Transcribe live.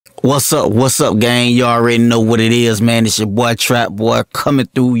What's up, gang? You already know what it is, man. It's your boy Trap Boy coming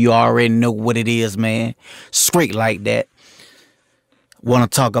through. You already know what it is, man. Straight like that. Want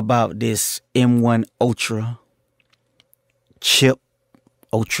to talk about this M1 Ultra chip,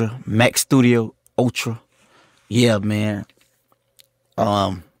 Ultra Mac Studio Ultra. Yeah, man.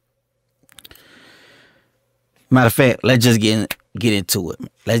 Um, Matter of fact, let's just get into it.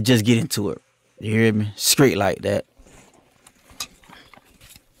 Let's just get into it. You hear me? Straight like that.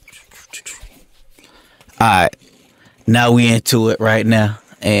 All right, now we into it right now,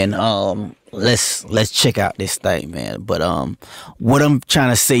 and let's check out this thing, man. But what I'm trying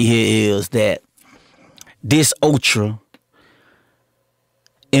to say here is that this Ultra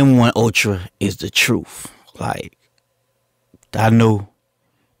M1 Ultra is the truth. Like, I know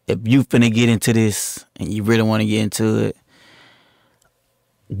if you finna get into this and you really want to get into it,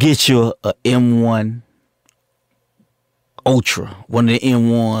 get you a M1 Ultra, one of the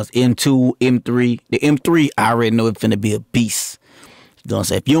M1s, M2, M3. The M3, I already know it's finna be a beast. You know what I'm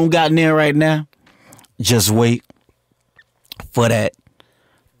saying? If you don't got in there right now, just wait for that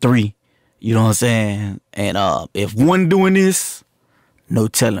 3. You know what I'm saying? And if one doing this, no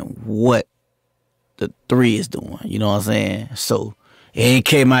telling what the 3 is doing. You know what I'm saying? So it ain't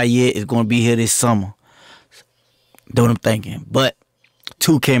came out yet. It's gonna be here this summer. That's what I'm thinking. But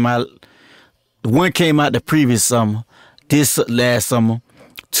 2 came out. The 1 came out the previous summer. This last summer,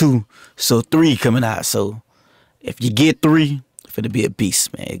 2, so 3 coming out. So if you get 3, it's gonna be a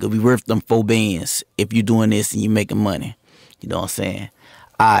beast, man. It's gonna be worth them 4 bands if you doing this and you making money. You know what I'm saying?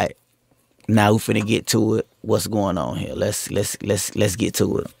 All right, now we finna get to it. What's going on here? Let's get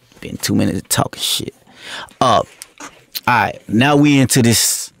to it. Been 2 minutes talking shit. All right, now we into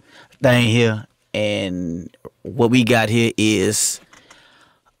this thing here, and what we got here is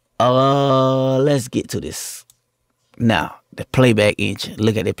let's get to this. Now, the playback engine.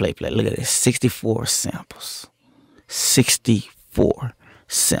 Look at the play. Look at this. 64 samples. 64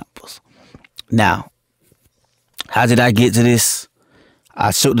 samples. Now, how did I get to this? I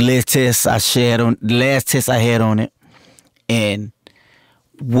showed the last test I shared on the last test I had on it, and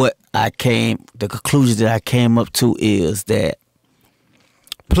the conclusion that I came up to is that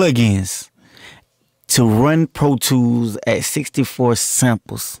plugins to run Pro Tools at 64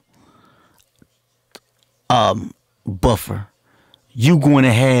 samples buffer, you going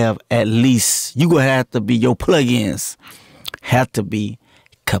to have at least, you gonna have to be, your plugins have to be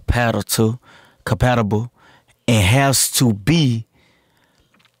compatible and has to be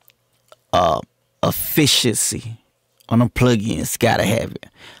efficiency on them plugins. Gotta have it.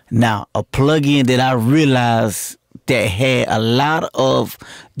 Now, a plugin that I realized that had a lot of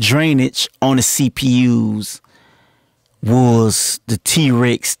drainage on the CPUs was the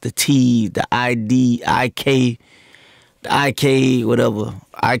T-Rex, the ID, IK, whatever.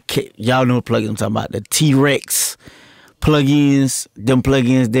 Y'all know what plugins I'm talking about. The T-Rex plugins, them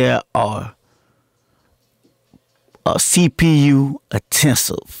plugins there are CPU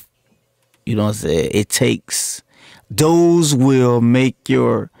intensive. You know what I'm saying? Those will make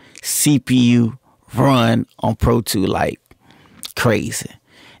your CPU run on Pro Tools like crazy.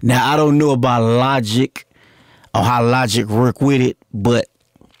 Now, I don't know about Logic or how Logic work with it, but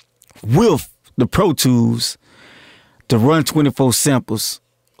with the Pro Tools, to run 24 samples,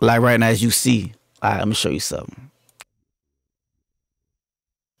 like right now as you see. All right, let me show you something.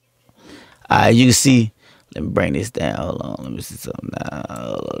 All right, you can see. Let me bring this down. Hold on. Let me see something now.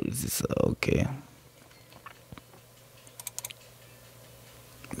 Hold on, let me see something. Okay.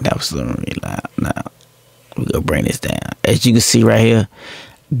 That was really loud. Now, we're going to bring this down. As you can see right here,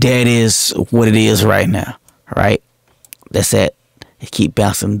 that is what it is right now. Right? That's it. It keep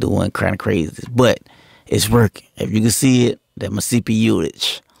bouncing, doing kind of crazy. But it's working. If you can see it, that's my CPU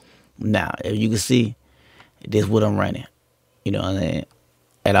usage. Now, if you can see, this is what I'm running. You know what I'm saying?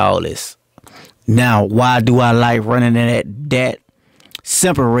 At all this. Now, why do I like running it at that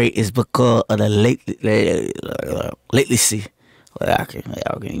sample rate is because of the latency. Well, I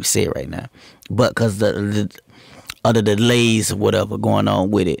can't even say it right now. But because the other delays or whatever going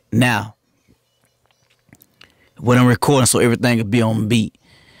on with it. Now, when I'm recording, so everything can be on beat.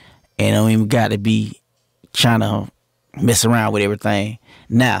 And I don't even got to be trying to mess around with everything.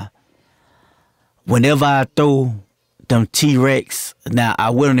 Now, whenever I throw them T-Rex, now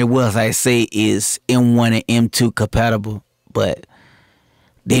what it was I say is M1 and M2 compatible, but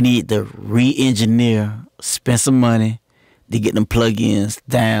they need to re-engineer, spend some money to get them plugins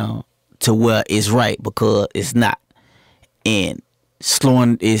down to where it's right, because it's not. And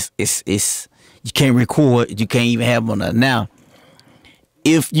slowing is you can't record, you can't even have them on there. Now,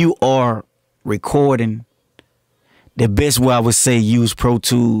 if you are recording the best way I would say use Pro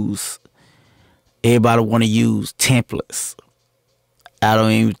Tools. Everybody want to use templates. I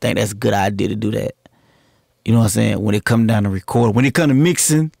don't even think that's a good idea to do that. You know what I'm saying? When it come down to record, when it come to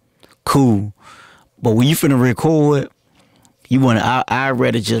mixing, cool. But when you finna record, you wanna. I'd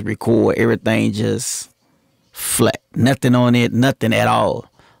rather just record everything just flat, nothing on it, nothing at all.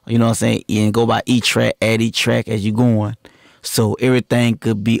 You know what I'm saying? And go by each track, add each track as you going, so everything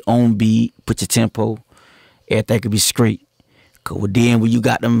could be on beat. Put your tempo, everything could be straight. Cause then when you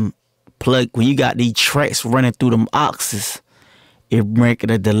got them when you got these tracks running through them auxes, it making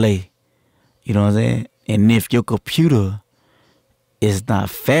a delay. You know what I'm saying? And if your computer is not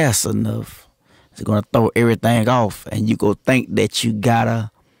fast enough, it's gonna throw everything off, and you go think that you gotta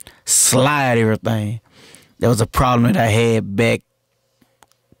slide everything. That was a problem that I had back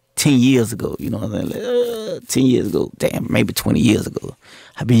 10 years ago. You know what I'm saying? Like, 10 years ago, damn, maybe 20 years ago.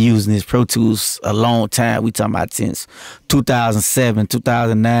 I've been using this Pro Tools a long time. We talking about since 2007,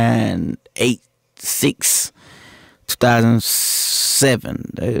 2009, 8, 6,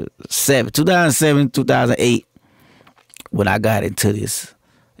 2007, 2008, when I got into this.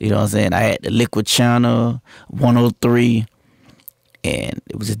 You know what I'm saying? I had the Liquid Channel 103, and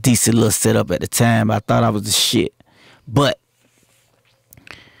it was a decent little setup at the time. I thought I was the shit. But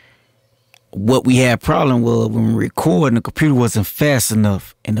what we had problem was when we were recording, the computer wasn't fast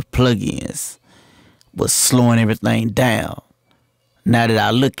enough, and the plugins was slowing everything down. Now that I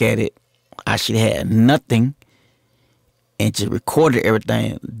look at it, I should have had nothing and just recorded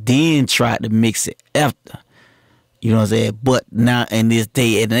everything, then tried to mix it after. You know what I'm saying? But now in this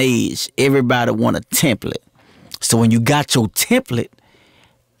day and age, everybody want a template. So when you got your template,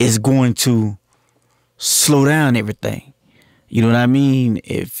 it's going to slow down everything. You know what I mean?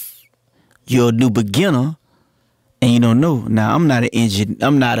 If you're a new beginner and you don't know, now I'm not an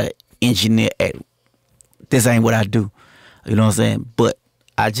engineer at this ain't what I do. You know what I'm saying? But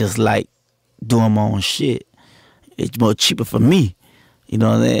I just like doing my own shit. It's more cheaper for me. You know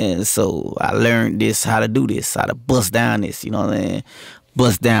what I'm saying? So I learned this, how to do this, how to bust down this, you know what I'm saying?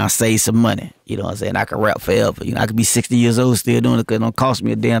 Bust down, save some money. You know what I'm saying? I can rap forever. You know, I could be 60 years old still doing it because it don't cost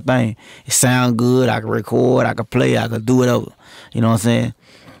me a damn thing. It sound good, I can record, I can play, I can do whatever. You know what I'm saying?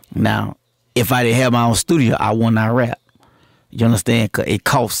 Now, if I didn't have my own studio, I would not rap. You understand? Because it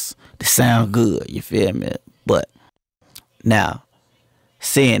costs to sound good, you feel me? But now,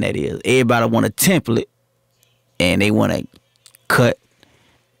 saying that is, everybody want a template and they want to cut.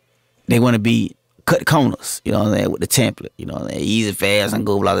 They want to be cut corners, you know what I'm saying, with the template, you know what I'm saying, easy, fast, and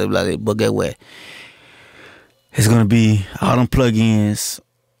go blah, blah, blah, blah. But guess what? It's going to be all them plugins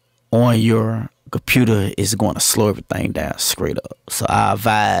on your computer is going to slow everything down straight up. So I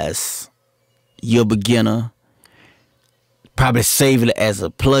advise your beginner, probably save it as a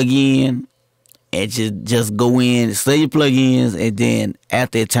plugin and just go in, save your plugins, and then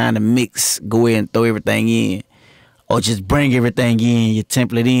after it's time to mix, go in and throw everything in. Or just bring everything in, your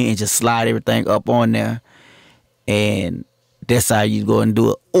template in, and just slide everything up on there. And that's how you go and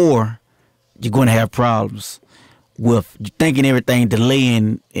do it. Or you're going to have problems with thinking everything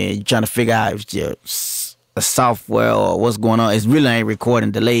delaying and you're trying to figure out if it's a software or what's going on. It's really ain't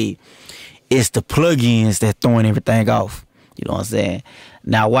recording delayed. It's the plugins that's throwing everything off. You know what I'm saying?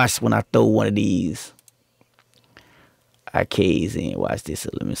 Now watch when I throw one of these arcades in. Watch this. So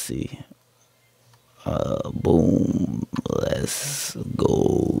let me see. Boom. Let's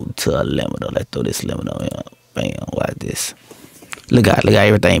go to a limiter. Let's throw this limiter in. Bam. Watch this. Look at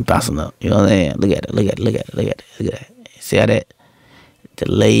everything bouncing up. You know what I'm saying? Look at it. Look at it. Look at it. Look at it. Look at it. See how that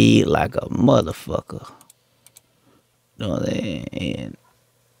delayed like a motherfucker. You know what I'm saying? And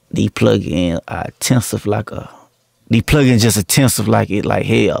these plugins are intensive like a. These plugins just intensive like it like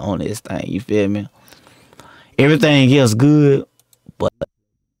hell on this thing. You feel me? Everything else good, but.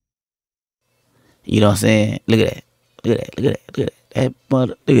 You know what I'm saying? Look at that. Look at that. Look at that. Look at that. That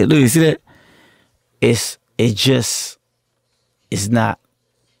mother. Look at. Look. See that? It's not.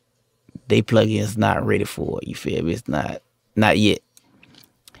 They plugins not ready for it. You feel me? It's not yet.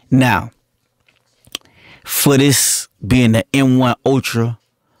 Now, for this being the M1 Ultra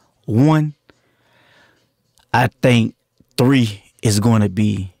 1, I think 3 is going to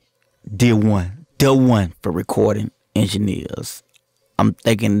be the one for recording engineers. I'm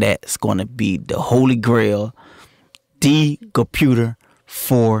thinking that's going to be the holy grail, the computer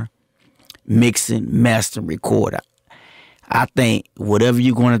for mixing, mastering, recording. I think whatever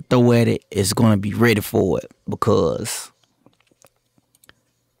you're going to throw at it is going to be ready for it, because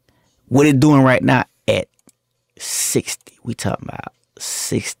what it's doing right now at 60, we talking about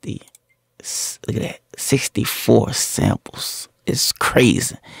 60, look at that, 64 samples. It's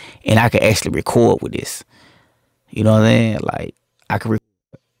crazy. And I can actually record with this. You know what I'm saying? Like, I can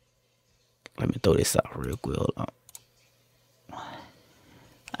let me throw this out real quick. Hold on.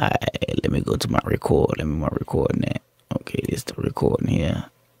 Alright, let me go to my record. Let me my recording that. Okay, this the recording here.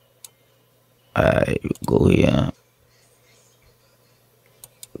 Alright, go here.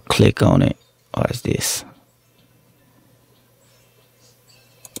 Click on it. Watch this.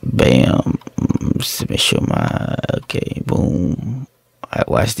 Bam. Let me show my. Okay, boom. Alright,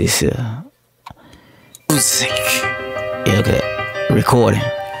 watch this here. Music. Yeah, look at that. Recording.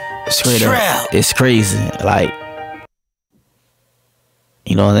 Straight up. It's crazy. Like,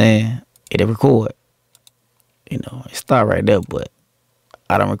 you know what I'm saying? It'll record. You know, it start right there, but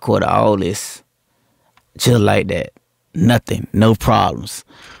I done recorded all this just like that. Nothing. No problems.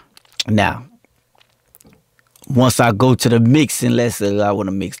 Now, once I go to the mixing, let's say I want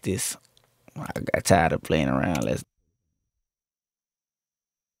to mix this. I got tired of playing around. Let's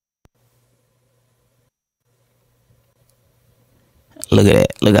look at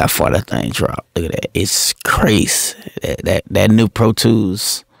that. Look how far that thing dropped. Look at that. It's crazy. That new Pro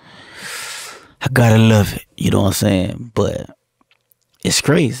Tools. I gotta love it. You know what I'm saying? But it's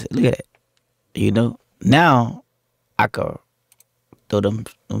crazy. Look at that. You know? Now I could throw them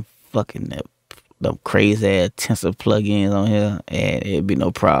fucking them crazy ass tensor plugins on here and it'd be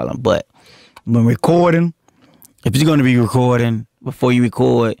no problem. But when recording, if you're gonna be recording, before you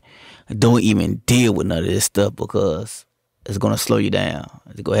record, don't even deal with none of this stuff because it's gonna slow you down.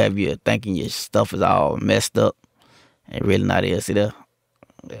 It's gonna have you thinking your stuff is all messed up and really not is. See there?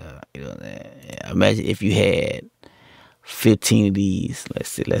 Yeah, you know what I'm saying? Yeah, imagine if you had 15 of these. Let's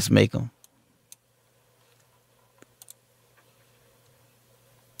see, let's make them.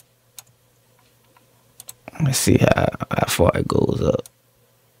 Let's see how far it goes up.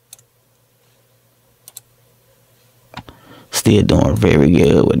 Still doing very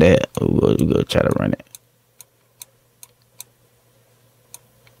good with that. We're gonna try to run it.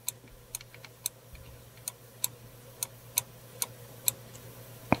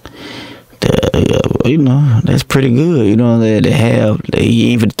 You know, that's pretty good. You know, they have, they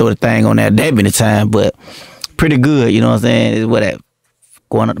even throw the thing on there that many times, but pretty good. You know what I'm saying? It's what that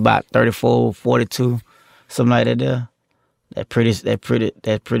going up to about 34, 42, something like that there. That's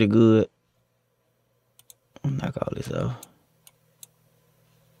pretty good. Knock all this off.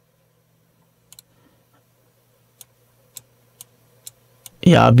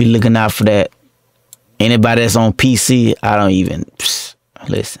 Yeah, I'll be looking out for that. Anybody that's on PC, I don't even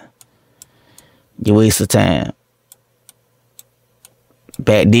listen. You waste of time.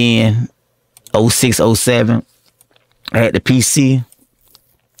 Back then, 06, 07, I had the PC.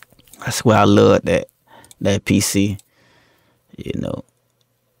 I swear I loved that PC. You know.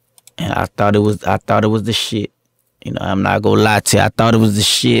 And I thought it was the shit. You know, I'm not gonna lie to you. I thought it was the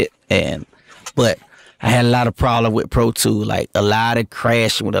shit. But I had a lot of problem with Pro Tools, like a lot of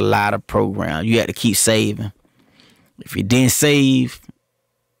crashing with a lot of programs. You had to keep saving. If you didn't save,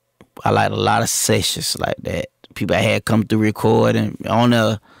 I like a lot of sessions like that. People had come through recording on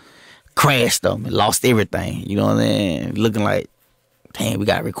a crash them and lost everything. You know what I'm saying? Looking like, damn, we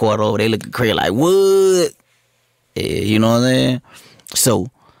got to record over. They looking crazy like, what? Yeah, you know what I'm saying? So,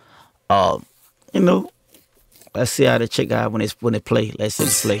 you know, let's see how they check out when they play. Let's see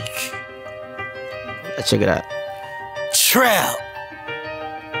it play. Let's check it out. Trap.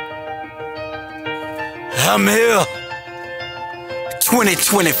 I'm here.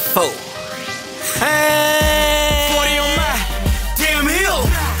 2024. Hey. 40 on my damn hill.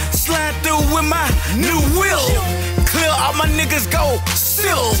 Slide through with my new wheel. Clear all my niggas go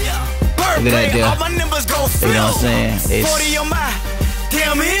still. Birthday, all my numbers go fill. You know what I'm saying? 40 on my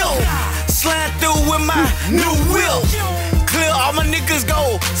damn hill. Slide through with my new wheel. Clear all my niggas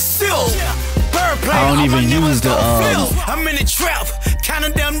go still. I don't even use the I'm in the trap,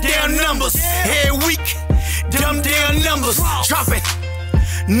 counting them damn numbers. Every week, them damn numbers dropping.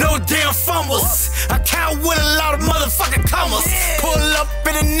 No damn fumbles. I count with a lot of motherfucking commas. Pull up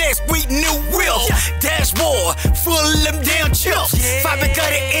in the next week, new wheels. Dashboard, full of them damn chips. Fiber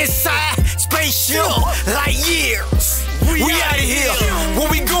gutted inside, spaceship. Like years, we out of here.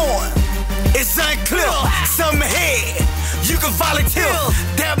 Where we going? It's unclear. Some head, you can volunteer.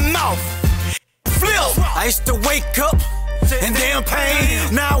 That mouth. I used to wake up in damn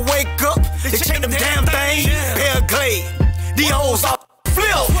pain. Now I wake up, they check them damn things. Pair Glade, the hoes off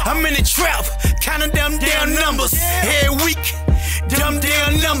flip. I'm in the trap, counting them damn numbers. Every week, them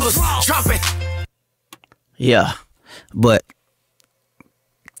damn numbers dropping. Yeah, but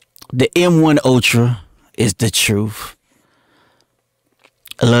the M1 Ultra is the truth.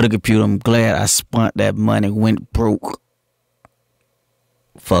 I love the computer. I'm glad I spent that money, went broke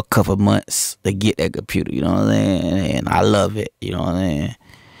for a couple months to get that computer, you know what I'm saying? And I love it, you know what I'm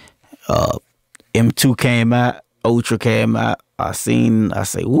saying? M2 came out, Ultra came out. I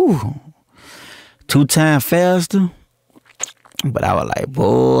say, woo, 2 times faster. But I was like,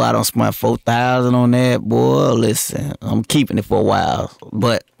 boy, I don't spend 4,000 on that, boy. Listen, I'm keeping it for a while.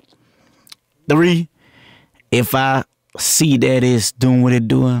 But 3, if I see that it's doing what it's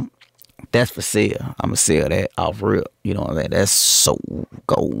doing, that's for sale. I'ma sell that off real. You know what I'm saying? That's so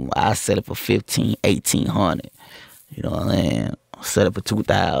gold. I sell it for 1,500, 1,800. You know what I'm saying? I sell it for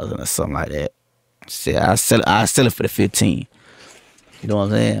 2,000 or something like that. I sell it for the 15. You know what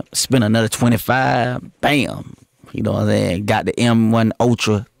I'm saying? Spend another 25. Bam. You know what I'm saying? Got the M1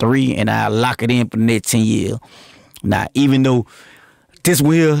 Ultra 3, and I lock it in for the next 10 years. Now, even though this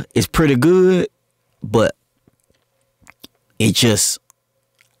wheel is pretty good, but it just,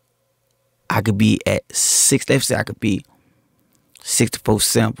 I could be at 6, let's say I could be 64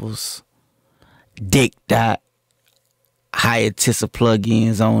 samples, deck dot, higher Tissa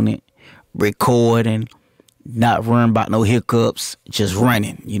plugins on it, recording, not worrying about no hiccups, just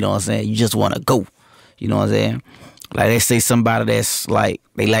running. You know what I'm saying? You just want to go. You know what I'm saying? Like they say somebody that's like,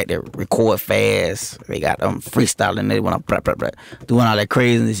 they like to record fast. They got them freestyling. They want to doing all that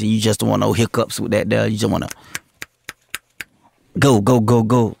craziness. And you just don't want no hiccups with that there. You just want to go.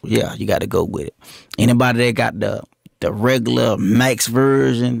 Yeah, you got to go with it. Anybody that got the regular max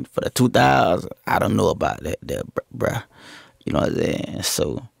version for the 2000, I don't know about that there, bruh. You know what I'm saying?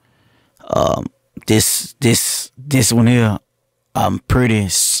 So, this one here, I'm pretty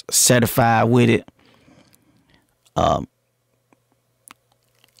satisfied with it.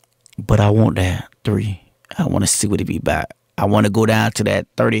 But I want that 3. I want to see what it be about. I want to go down to that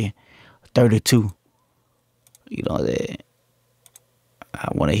 30, 32. You know what I'm saying? I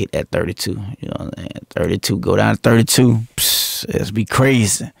want to hit that 32. You know what I'm saying? 32. Go down to 32. Psst, it's be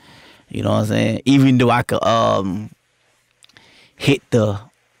crazy. You know what I'm saying? Even though I could hit the.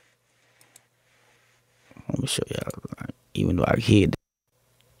 Let me show y'all. Even though I could hit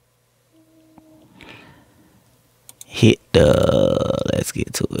the, let's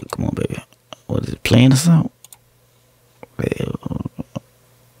get to it. Come on, baby. What is it, playing or something?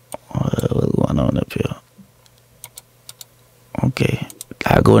 What's going on up here? Okay,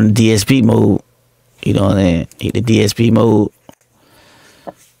 I go in DSP mode. You know what I'm saying? Hit the DSP mode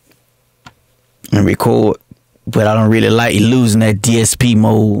and record. But I don't really like losing that DSP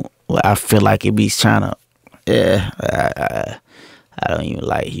mode. I feel like it be trying to, yeah, I don't even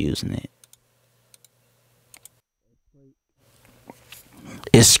like using it.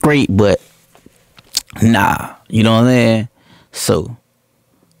 It's great, but nah, you know what I'm saying? So,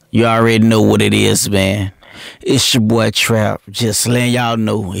 you already know what it is, man. It's your boy Trap. Just letting y'all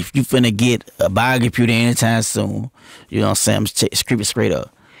know, if you finna buy a computer anytime soon, you know what I'm saying? I'm screaming straight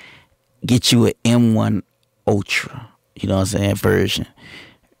up. Get you an M1 Ultra, you know what I'm saying, version.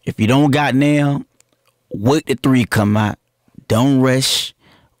 If you don't got now, wait till 3 come out. Don't rush.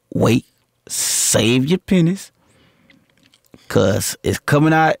 Wait. Save your pennies. Cause it's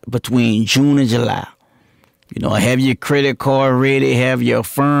coming out between June and July. You know, have your credit card ready, have your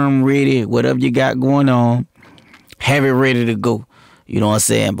firm ready, whatever you got going on, have it ready to go. You know what I'm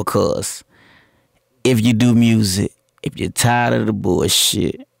saying? Because if you do music, if you're tired of the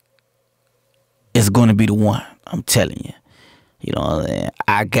bullshit, it's gonna be the one. I'm telling you. You know what I'm saying?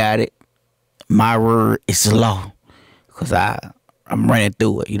 I got it. My word is law. Cause I'm running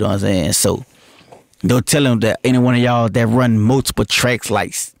through it. You know what I'm saying? So don't tell them that any one of y'all that run multiple tracks,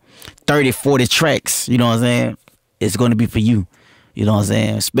 like 30, 40 tracks, you know what I'm saying, it's going to be for you. You know what I'm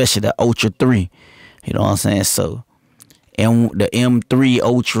saying? Especially the Ultra 3. You know what I'm saying? So, and the M3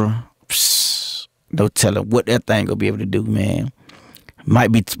 Ultra, don't tell them what that thing going to be able to do, man.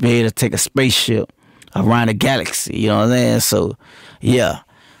 Might be able to take a spaceship around the galaxy. You know what I'm saying? So, yeah.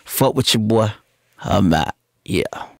 Fuck with your boy. I'm out. Yeah.